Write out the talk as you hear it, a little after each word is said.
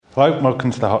Hello,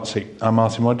 welcome to the Hot Seat. I'm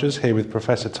Martin Rogers, here with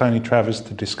Professor Tony Travers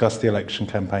to discuss the election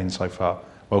campaign so far.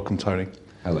 Welcome, Tony.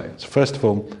 Hello. So first of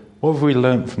all, what have we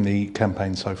learnt from the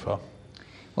campaign so far?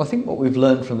 Well, I think what we've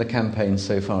learned from the campaign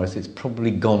so far is it's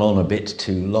probably gone on a bit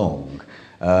too long.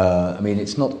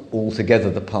 It's not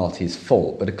altogether the party's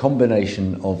fault, but a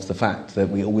combination of the fact that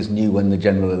we always knew when the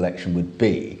general election would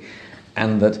be,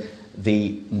 and that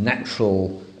the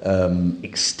natural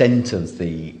extent of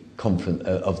the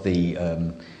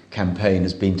campaign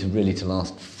has been to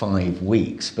last 5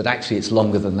 weeks, but actually it's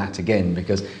longer than that again,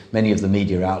 because many of the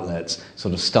media outlets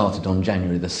sort of started on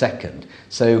January the 2nd.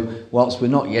 So whilst we're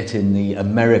not yet in the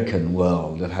American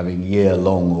world of having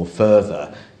year-long or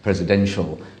further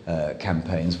presidential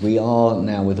campaigns, we are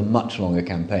now with a much longer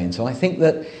campaign. So I think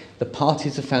that the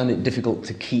parties have found it difficult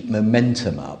to keep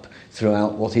momentum up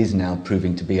throughout what is now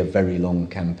proving to be a very long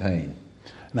campaign.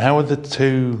 And how are the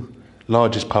two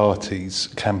largest parties'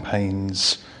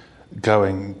 campaigns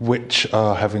going? Which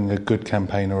are having a good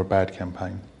campaign or a bad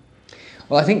campaign?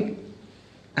 Well, I think,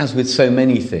 as with so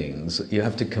many things, you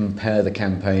have to compare the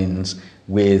campaigns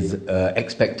with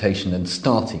expectation and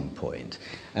starting point.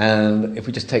 And if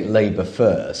we just take Labour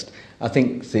first, I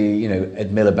think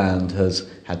Ed Miliband has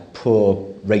had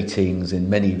poor ratings in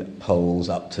many polls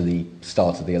up to the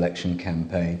start of the election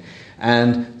campaign.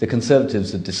 And the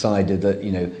Conservatives have decided that,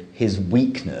 his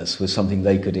weakness was something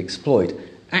they could exploit.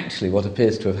 Actually, what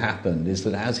appears to have happened is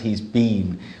that as he's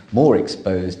been more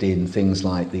exposed in things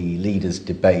like the leaders'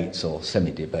 debates or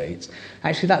semi-debates,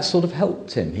 actually that sort of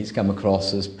helped him. He's come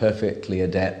across as perfectly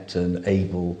adept and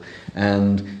able,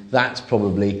 and that's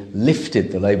probably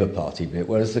lifted the Labour Party a bit,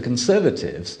 whereas the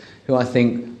Conservatives, who I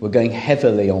think were going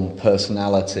heavily on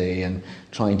personality and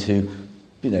trying to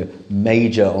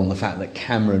major on the fact that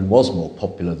Cameron was more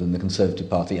popular than the Conservative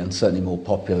Party and certainly more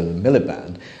popular than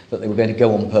Miliband, that they were going to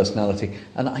go on personality.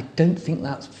 And I don't think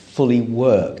that's fully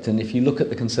worked. And if you look at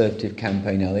the Conservative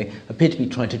campaign now, they appear to be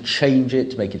trying to change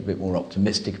it, to make it a bit more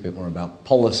optimistic, a bit more about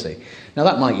policy. Now,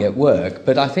 that might yet work,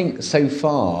 but I think so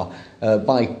far,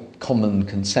 by common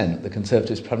consent, the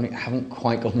Conservatives probably haven't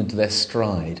quite gotten into their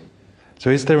stride. So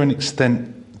is there an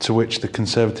extent to which the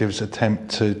Conservatives'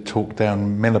 attempt to talk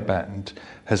down Miliband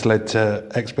has led to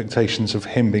expectations of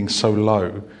him being so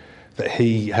low that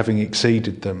he, having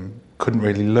exceeded them, couldn't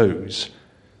really lose?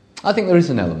 I think there is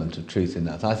an element of truth in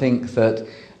that. I think that,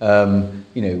 on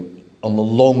the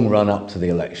long run up to the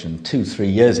election,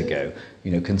 2-3 years ago,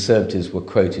 Conservatives were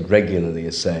quoted regularly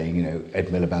as saying, Ed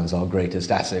Miliband's our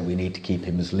greatest asset, we need to keep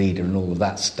him as leader and all of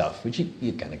that stuff, which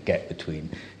you kind of get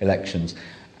between elections.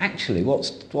 Actually,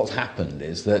 what's happened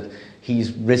is that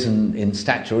he's risen in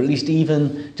stature, or at least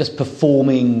even just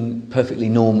performing perfectly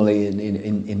normally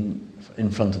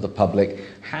in front of the public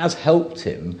has helped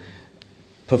him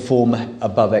perform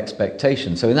above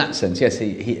expectation. So in that sense, yes,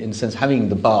 he in a sense, having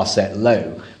the bar set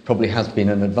low probably has been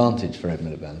an advantage for Ed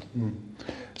Miliband.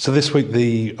 So this week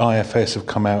the IFS have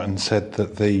come out and said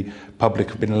that the public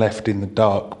have been left in the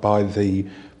dark by the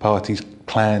party's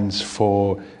plans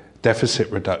for deficit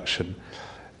reduction.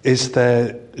 Is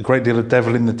there a great deal of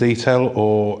devil in the detail,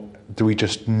 or do we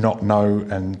just not know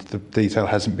and the detail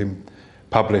hasn't been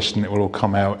published and it will all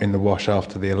come out in the wash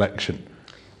after the election?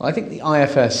 Well, I think the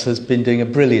IFS has been doing a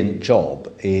brilliant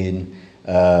job in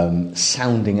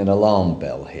sounding an alarm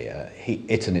bell here.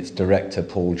 It and its director,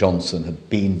 Paul Johnson,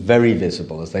 have been very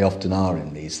visible, as they often are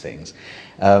in these things.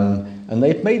 And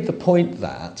they've made the point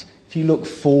that if you look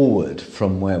forward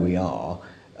from where we are,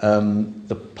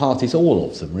 the parties, all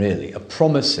of them really, are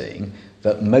promising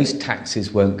that most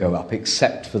taxes won't go up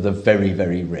except for the very,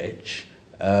 very rich,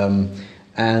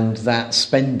 and that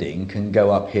spending can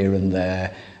go up here and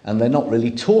there, and they're not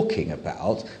really talking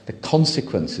about the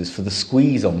consequences for the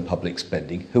squeeze on public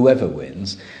spending, whoever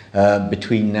wins,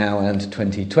 between now and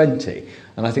 2020.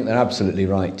 And I think they're absolutely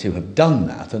right to have done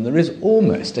that. And there is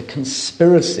almost a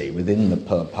conspiracy within the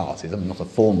parties, not a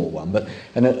formal one, but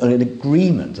an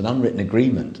agreement, an unwritten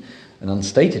agreement, an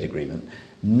unstated agreement,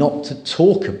 not to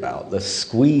talk about the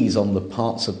squeeze on the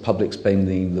parts of public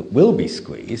spending that will be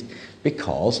squeezed,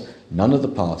 because none of the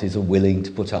parties are willing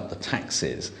to put up the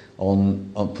taxes on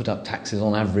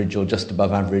average or just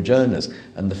above average earners.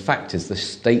 And the fact is the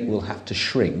state will have to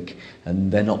shrink,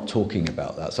 and they're not talking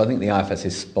about that. So I think the IFS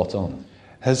is spot on.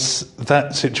 Has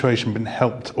that situation been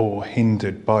helped or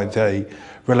hindered by the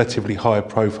relatively high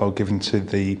profile given to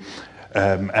the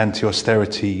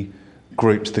anti-austerity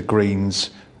groups, the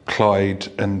Greens,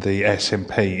 Clyde and the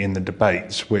SNP in the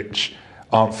debates, which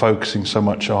aren't focusing so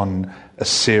much on a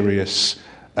serious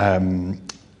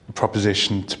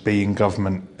proposition to be in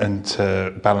government and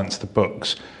to balance the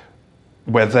books,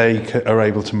 where they are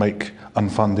able to make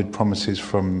unfunded promises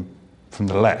from from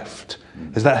the left.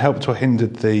 Has that helped or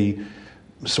hindered the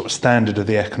sort of standard of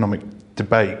the economic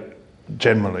debate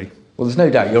generally? Well, there's no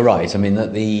doubt you're right. I mean,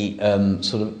 that the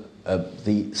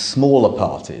the smaller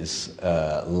parties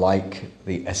like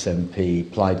the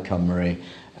SNP, Plaid Cymru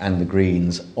and the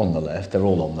Greens on the left, they're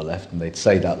all on the left and they'd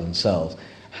say that themselves,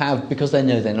 have, because they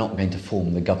know they're not going to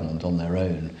form the government on their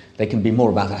own, they can be more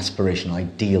about aspiration,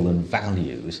 ideal and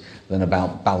values than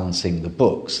about balancing the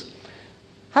books.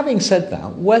 Having said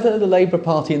that, whether the Labour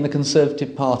Party and the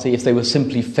Conservative Party, if they were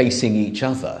simply facing each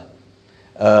other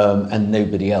and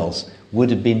nobody else, would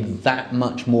have been that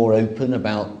much more open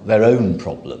about their own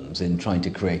problems in trying to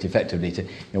create effectively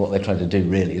what they're trying to do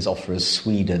really is offer us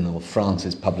Sweden or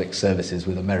France's public services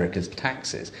with America's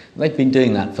taxes. And they've been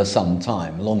doing that for some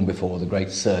time, long before the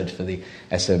great surge for the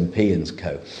SNP and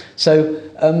co. So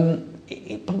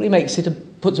it probably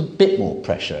puts a bit more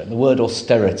pressure. The word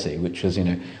austerity, which was,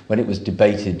 when it was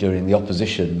debated during the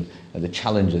opposition, the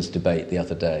challengers debate the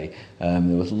other day, there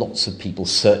was lots of people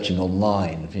searching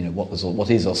online, what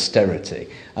is austerity?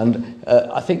 And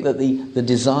I think that the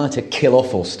desire to kill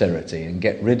off austerity and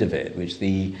get rid of it, which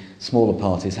the smaller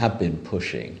parties have been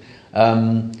pushing,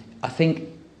 I think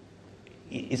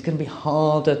it's going to be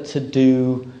harder to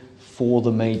do for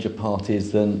the major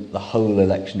parties than the whole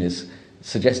election is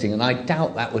suggesting, and I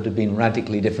doubt that would have been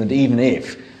radically different even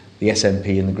if the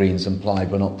SNP and the Greens and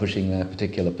Plaid were not pushing their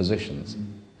particular positions.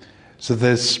 So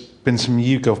there's been some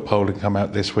YouGov polling come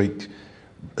out this week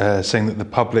saying that the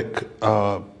public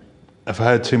have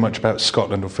heard too much about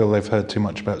Scotland, or feel they've heard too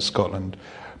much about Scotland,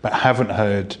 but haven't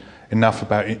heard enough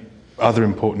about other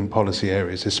important policy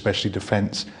areas, especially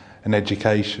defence and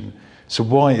education. So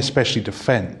why especially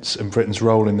defence and Britain's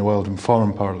role in the world and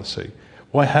foreign policy?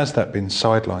 Why has that been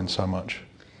sidelined so much?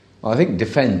 Well, I think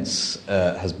defence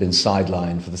has been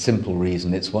sidelined for the simple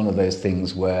reason it's one of those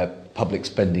things where public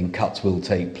spending cuts will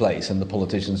take place and the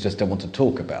politicians just don't want to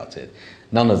talk about it.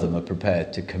 None of them are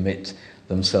prepared to commit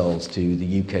themselves to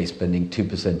the UK spending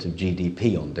 2% of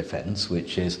GDP on defence,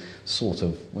 which is sort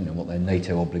of what their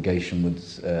NATO obligation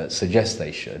would suggest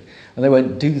they should. And they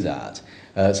won't do that.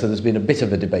 So there's been a bit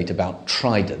of a debate about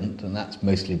Trident, and that's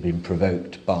mostly been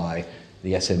provoked by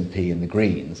the SNP and the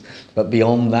Greens, but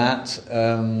beyond that,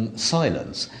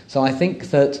 silence. So I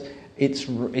think that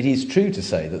it is true to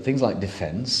say that things like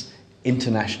defence,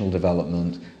 international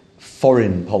development,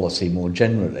 foreign policy more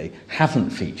generally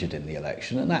haven't featured in the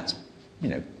election, and that's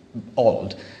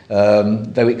odd,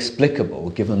 though explicable,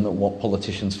 given that what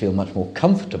politicians feel much more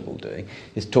comfortable doing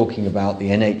is talking about the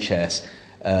NHS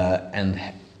and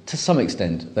to some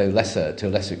extent, though to a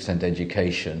lesser extent,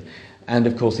 education. And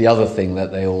of course, the other thing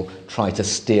that they all try to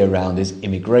steer around is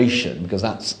immigration, because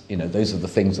that's, those are the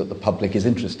things that the public is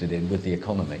interested in with the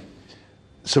economy.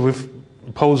 So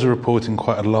polls are reporting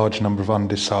quite a large number of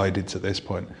undecideds at this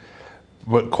point,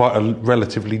 but quite a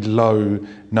relatively low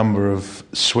number of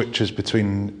switchers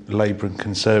between Labour and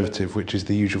Conservative, which is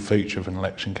the usual feature of an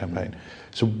election campaign.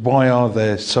 So why are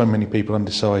there so many people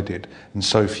undecided and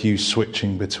so few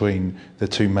switching between the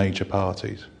two major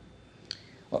parties?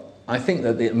 I think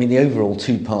that the overall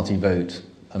two-party vote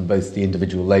and both the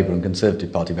individual Labour and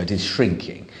Conservative Party vote is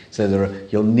shrinking. So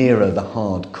you're nearer the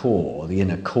hard core, the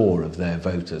inner core of their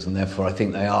voters, and therefore I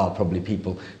think they are probably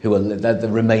people who are the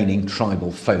remaining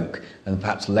tribal folk and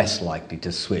perhaps less likely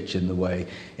to switch in the way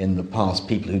in the past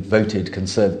people who'd voted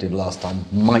Conservative last time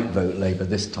might vote Labour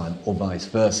this time, or vice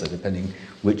versa, depending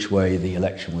which way the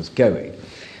election was going.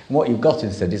 And what you've got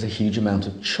instead is a huge amount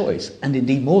of choice, and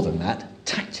indeed more than that,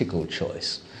 tactical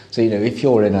choice. So, if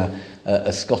you're in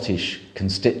a Scottish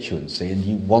constituency and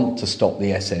you want to stop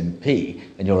the SNP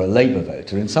and you're a Labour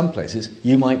voter, in some places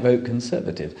you might vote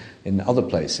Conservative. In other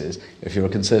places, if you're a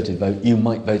Conservative vote, you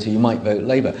might vote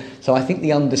Labour. So I think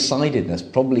the undecidedness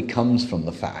probably comes from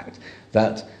the fact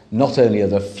that not only are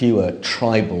there fewer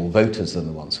tribal voters than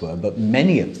there once were, but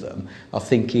many of them are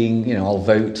thinking, I'll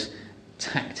vote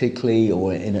tactically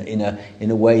or in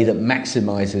a way that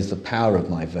maximises the power of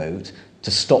my vote to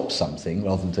stop something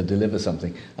rather than to deliver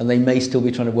something, and they may still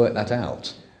be trying to work that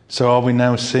out. So are we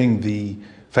now seeing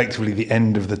effectively the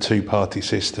end of the two-party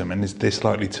system, and is this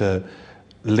likely to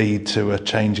lead to a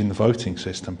change in the voting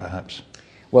system, perhaps?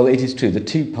 Well, it is true. The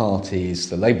two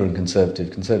parties, the Labour and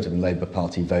Conservative and Labour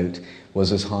Party vote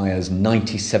was as high as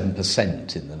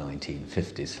 97% in the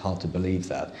 1950s. Hard to believe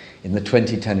that. In the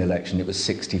 2010 election, it was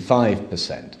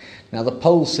 65%. Now, the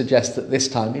polls suggest that this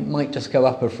time it might just go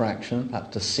up a fraction,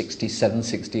 perhaps to 67,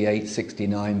 68,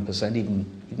 69%,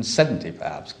 even 70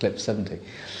 perhaps, clip 70.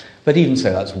 But even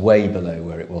so, that's way below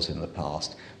where it was in the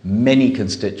past. Many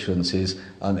constituencies,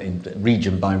 in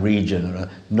region by region, are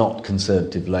not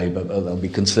Conservative Labour, but there'll be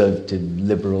Conservative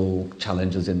Liberal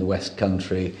challengers in the West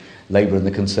Country, Labour and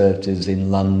the Conservatives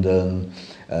in London,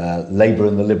 Labour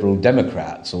and the Liberal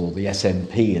Democrats, or the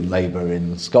SNP and Labour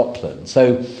in Scotland.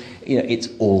 So, it's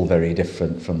all very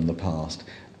different from the past.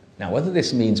 Now, whether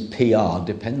this means PR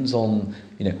depends on,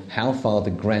 how far the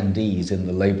grandees in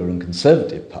the Labour and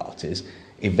Conservative parties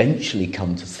eventually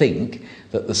come to think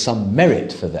that there's some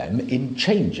merit for them in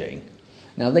changing.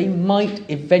 Now, they might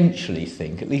eventually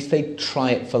think, at least they'd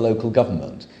try it for local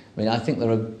government. I mean, I think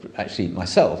there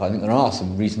are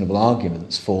some reasonable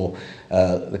arguments for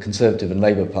the Conservative and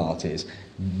Labour parties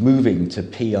moving to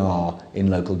PR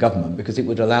in local government, because it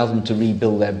would allow them to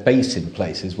rebuild their base in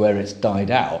places where it's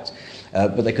died out,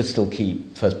 but they could still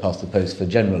keep first past the post for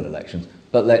general elections.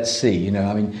 But let's see,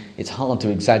 it's hard to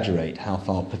exaggerate how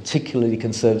far particularly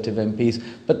Conservative MPs,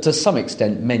 but to some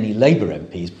extent many Labour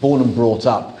MPs, born and brought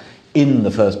up in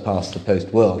the first past the post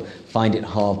world, find it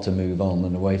hard to move on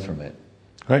and away from it.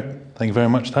 Great. Thank you very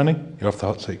much, Tony. You're off the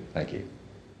hot seat. Thank you.